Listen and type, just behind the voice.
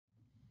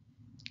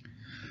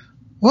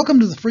Welcome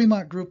to the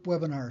Fremont Group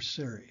webinar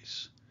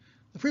series.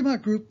 The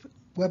Fremont Group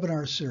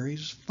webinar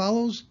series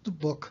follows the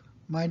book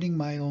Minding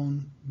My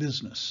Own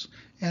Business,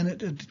 and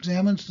it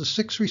examines the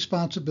 6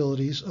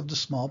 responsibilities of the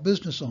small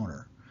business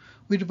owner.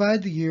 We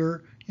divide the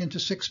year into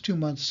 6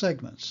 2-month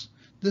segments.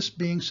 This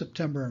being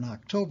September and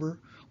October,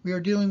 we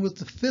are dealing with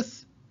the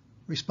 5th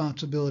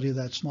responsibility of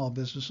that small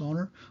business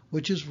owner,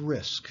 which is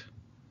risk.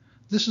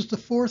 This is the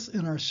 4th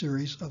in our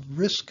series of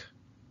risk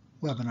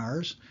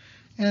webinars,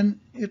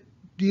 and it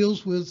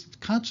deals with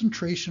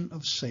concentration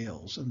of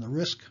sales and the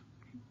risk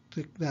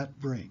that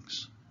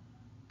brings.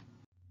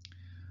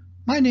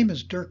 My name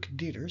is Dirk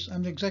Dieters.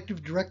 I'm the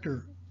Executive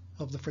Director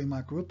of the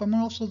Fremont Group. I'm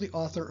also the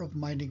author of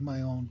Minding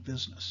My Own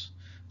Business.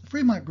 The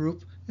Fremont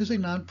Group is a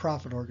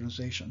nonprofit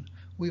organization.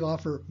 We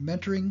offer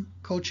mentoring,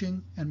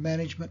 coaching, and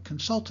management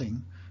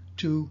consulting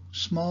to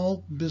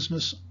small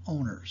business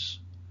owners.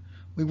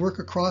 We work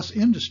across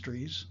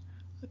industries.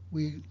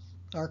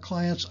 Our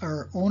clients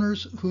are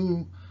owners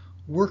who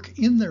work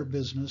in their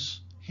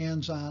business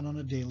hands-on on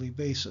a daily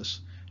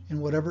basis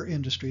in whatever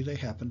industry they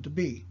happen to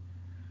be.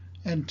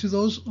 And to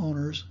those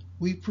owners,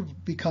 we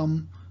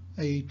become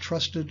a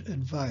trusted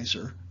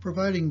advisor,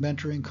 providing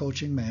mentoring,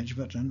 coaching,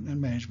 management,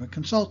 and management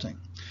consulting.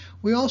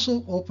 We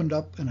also opened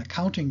up an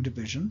accounting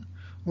division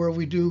where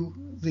we do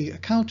the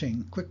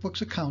accounting,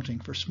 QuickBooks accounting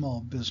for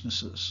small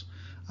businesses.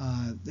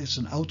 It's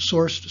an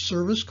outsourced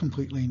service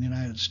completely in the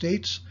United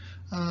States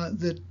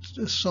that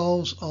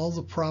solves all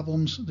the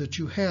problems that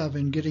you have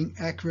in getting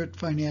accurate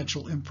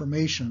financial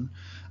information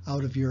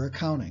out of your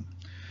accounting.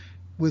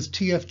 With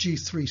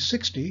TFG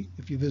 360,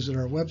 if you visit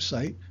our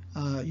website,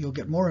 you'll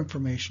get more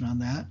information on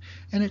that,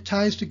 and it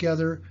ties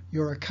together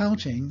your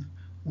accounting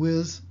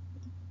with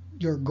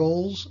your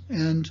goals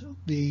and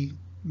the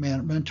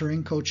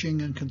mentoring,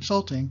 coaching, and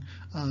consulting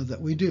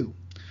that we do.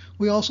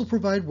 We also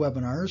provide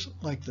webinars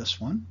like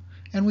this one,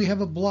 and we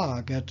have a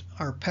blog at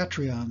our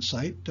Patreon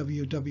site,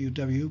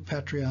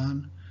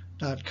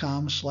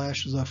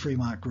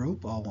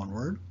 www.patreon.com/thefremontgroup, all one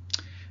word.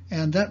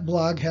 And that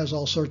blog has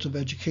all sorts of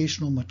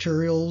educational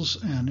materials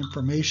and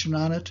information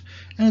on it,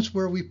 and it's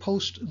where we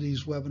post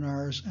these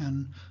webinars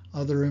and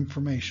other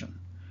information.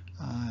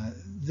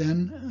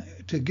 Then,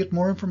 to get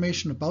more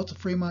information about the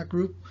Fremont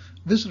Group,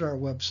 visit our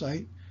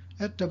website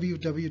at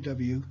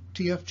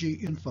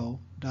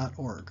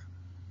www.tfginfo.org.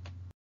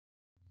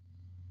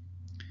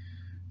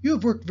 You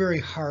have worked very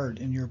hard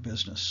in your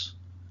business.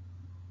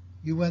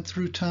 You went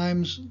through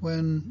times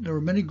when there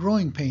were many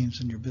growing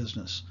pains in your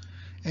business,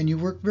 and you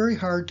worked very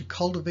hard to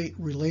cultivate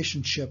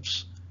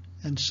relationships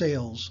and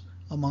sales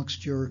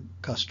amongst your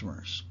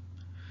customers.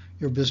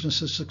 Your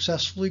business has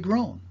successfully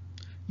grown.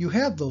 You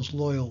have those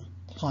loyal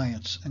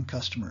clients and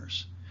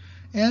customers,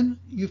 and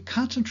you've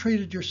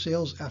concentrated your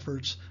sales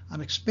efforts on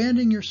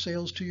expanding your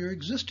sales to your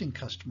existing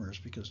customers,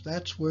 because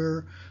that's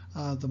where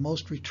the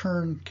most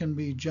return can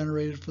be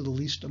generated for the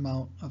least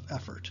amount of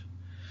effort.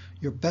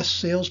 Your best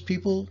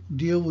salespeople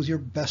deal with your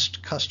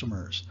best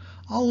customers.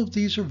 All of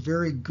these are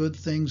very good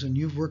things, and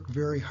you've worked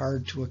very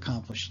hard to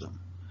accomplish them.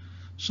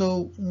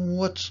 So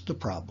what's the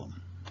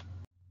problem?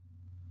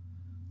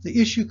 The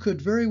issue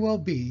could very well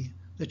be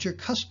that your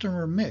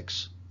customer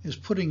mix is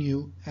putting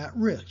you at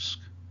risk.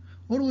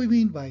 What do we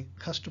mean by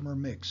customer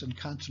mix and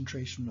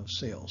concentration of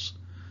sales?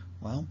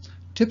 Well,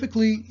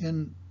 typically,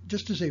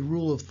 just as a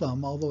rule of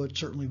thumb, although it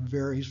certainly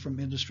varies from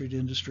industry to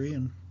industry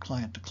and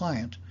client to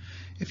client,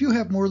 if you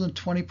have more than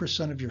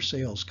 20% of your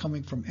sales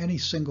coming from any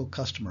single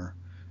customer,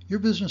 your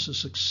business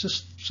is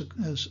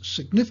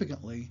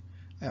significantly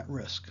at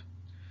risk.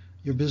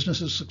 Your business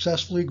has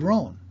successfully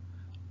grown,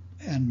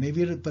 and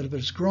but if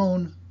it's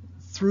grown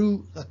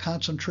through a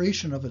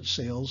concentration of its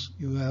sales,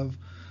 you have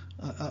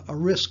a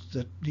risk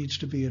that needs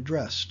to be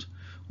addressed.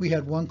 We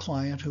had one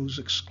client whose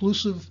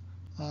exclusive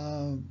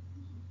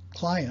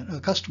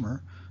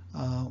customer,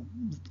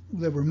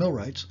 they were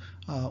millwrights,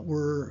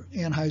 were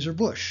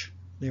Anheuser-Busch.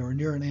 They were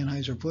near an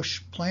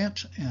Anheuser-Busch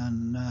plant,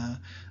 and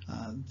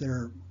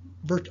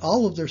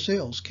all of their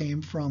sales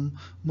came from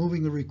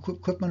moving the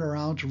equipment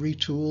around to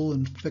retool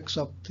and fix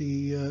up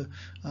the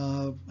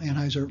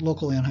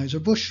local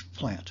Anheuser-Busch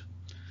plant.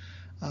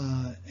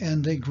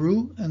 And they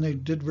grew, and they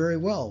did very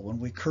well. When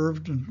we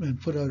curved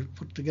and put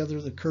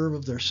together the curve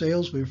of their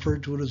sales, we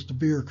referred to it as the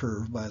beer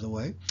curve, by the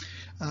way.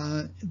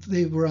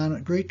 They were on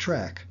a great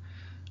track.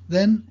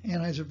 Then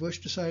Anheuser-Busch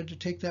decided to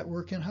take that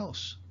work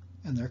in-house,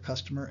 and their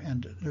customer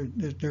ended.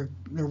 Their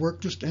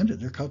work just ended.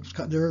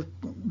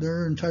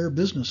 Their entire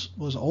business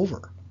was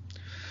over.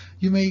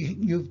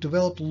 You've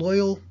developed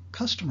loyal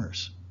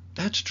customers.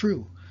 That's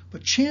true.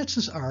 But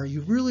chances are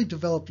you've really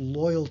developed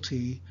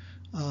loyalty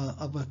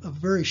of a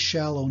very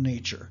shallow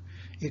nature.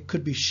 It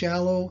could be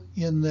shallow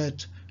in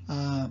that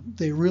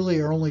they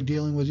really are only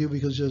dealing with you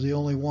because you're the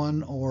only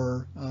one,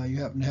 or you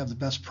happen to have the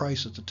best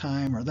price at the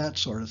time, or that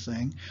sort of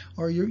thing.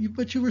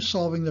 But you were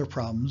solving their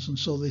problems, and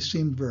so they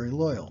seemed very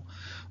loyal.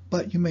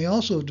 But you may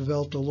also have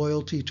developed a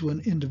loyalty to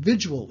an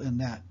individual in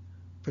that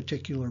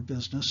particular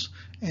business,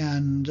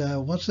 and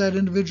once that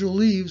individual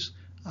leaves,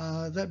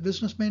 that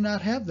business may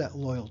not have that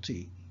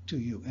loyalty to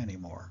you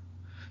anymore.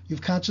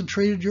 You've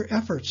concentrated your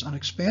efforts on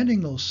expanding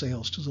those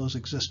sales to those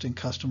existing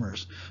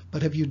customers.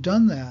 But have you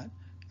done that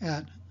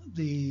at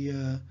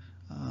the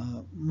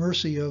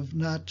mercy of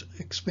not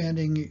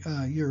expanding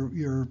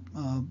your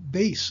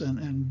base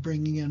and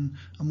bringing in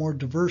a more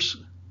diverse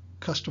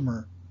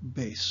customer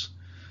base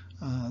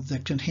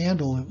that can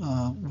handle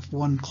if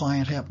one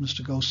client happens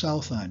to go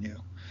south on you?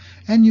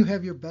 And you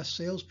have your best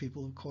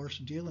salespeople, of course,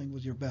 dealing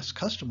with your best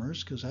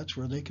customers, because that's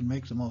where they can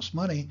make the most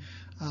money.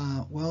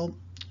 Well,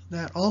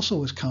 that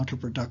also is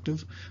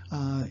counterproductive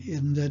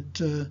in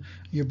that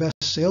your best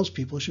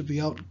salespeople should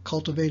be out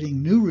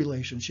cultivating new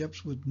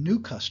relationships with new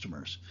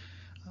customers.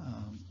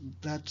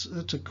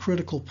 That's a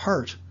critical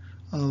part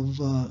of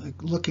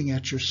looking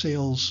at your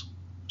sales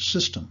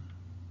system.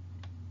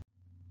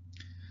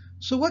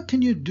 So what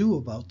can you do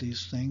about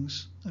these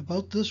things,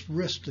 about this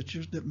risk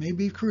that may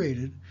be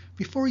created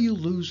before you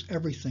lose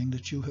everything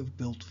that you have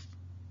built,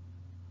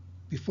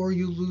 before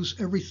you lose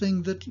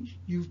everything that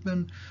you've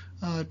been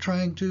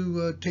trying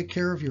to take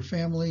care of your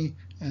family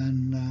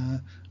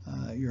and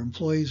your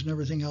employees and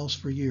everything else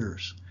for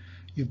years?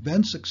 You've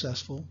been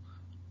successful.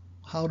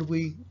 How do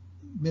we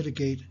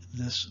mitigate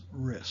this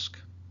risk?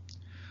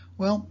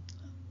 Well,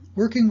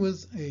 working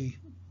with a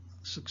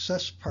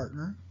success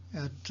partner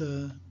at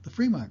the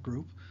Fremont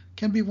Group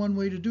can be one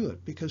way to do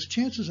it, because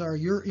chances are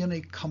you're in a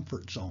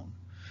comfort zone.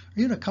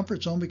 You're in a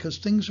comfort zone because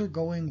things are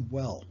going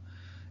well,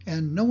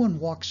 and no one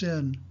walks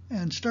in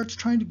and starts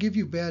trying to give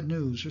you bad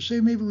news or say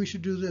maybe we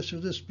should do this or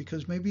this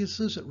because maybe this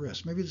is at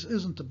risk, maybe this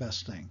isn't the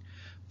best thing.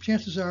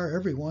 Chances are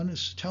everyone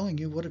is telling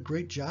you what a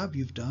great job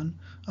you've done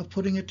of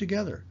putting it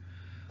together.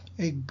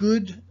 A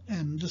good,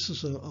 and this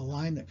is a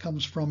line that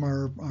comes from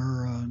our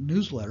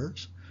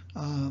newsletters,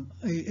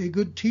 a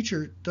good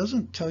teacher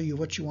doesn't tell you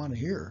what you want to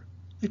hear.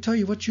 They tell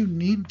you what you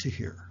need to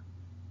hear.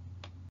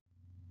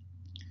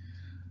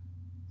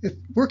 If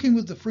working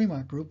with the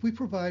Fremont Group, we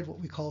provide what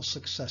we call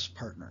success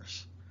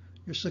partners.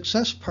 Your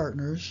success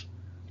partners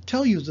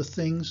tell you the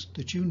things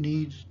that you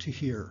need to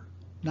hear,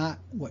 not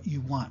what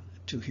you want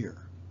to hear.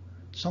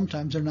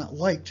 Sometimes they're not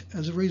liked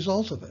as a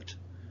result of it.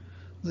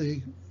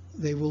 They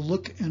will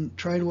look and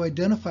try to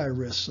identify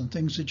risks and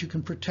things that you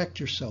can protect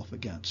yourself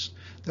against.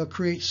 They'll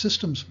create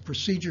systems,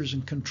 procedures,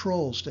 and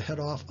controls to head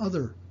off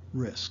other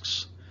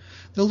risks.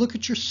 They'll look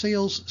at your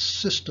sales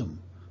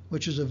system,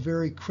 which is a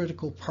very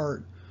critical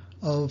part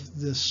of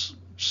this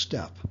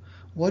step.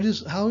 What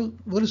is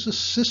the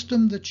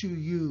system that you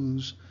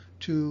use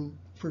to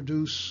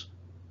produce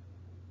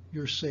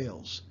your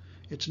sales?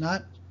 It's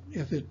not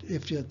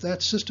if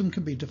that system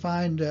can be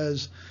defined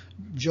as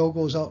Joe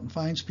goes out and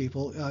finds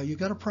people, you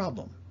got a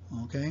problem.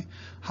 Okay?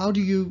 How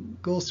do you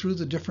go through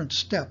the different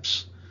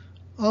steps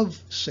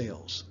of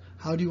sales?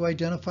 How do you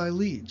identify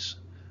leads?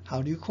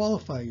 How do you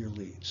qualify your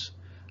leads?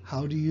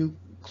 How do you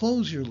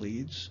close your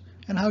leads?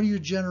 And how do you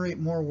generate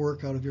more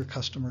work out of your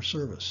customer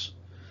service?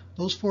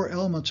 Those four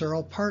elements are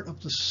all part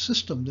of the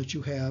system that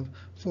you have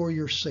for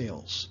your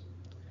sales.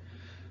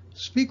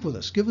 Speak with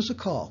us. Give us a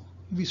call.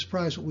 You'll be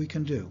surprised what we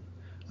can do.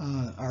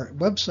 Our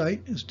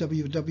website is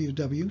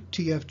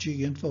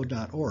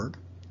www.tfginfo.org.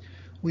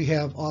 We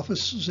have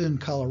offices in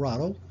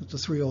Colorado at the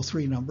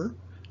 303 number,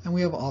 and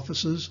we have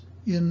offices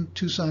in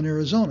Tucson,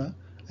 Arizona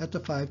at the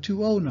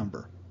 520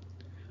 number.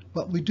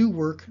 But we do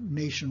work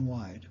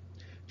nationwide.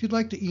 If you'd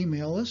like to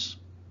email us,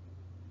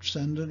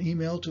 send an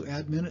email to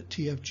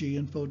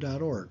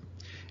admin@tfginfo.org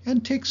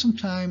and take some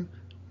time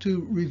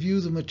to review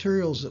the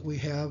materials that we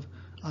have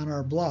on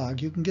our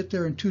blog. You can get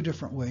there in two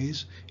different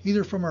ways,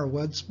 either from our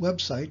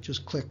website,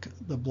 just click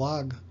the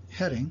blog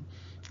heading,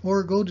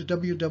 or go to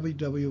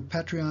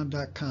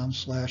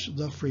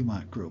www.patreon.com/The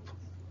Fremont Group.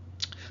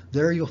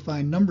 There you'll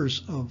find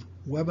numbers of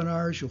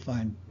webinars, you'll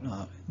find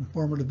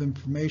informative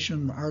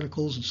information,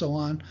 articles, and so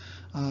on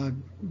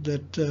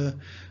that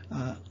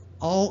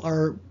all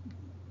are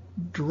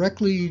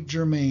directly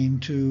germane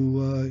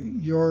to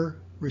your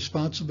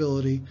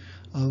responsibility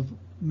of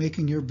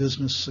making your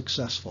business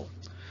successful.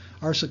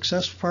 Our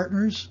success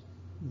partners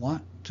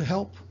want to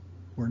help.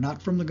 We're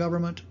not from the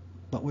government,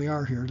 but we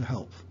are here to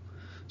help.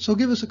 So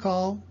give us a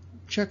call,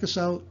 check us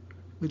out.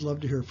 We'd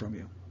love to hear from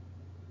you.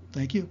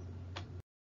 Thank you.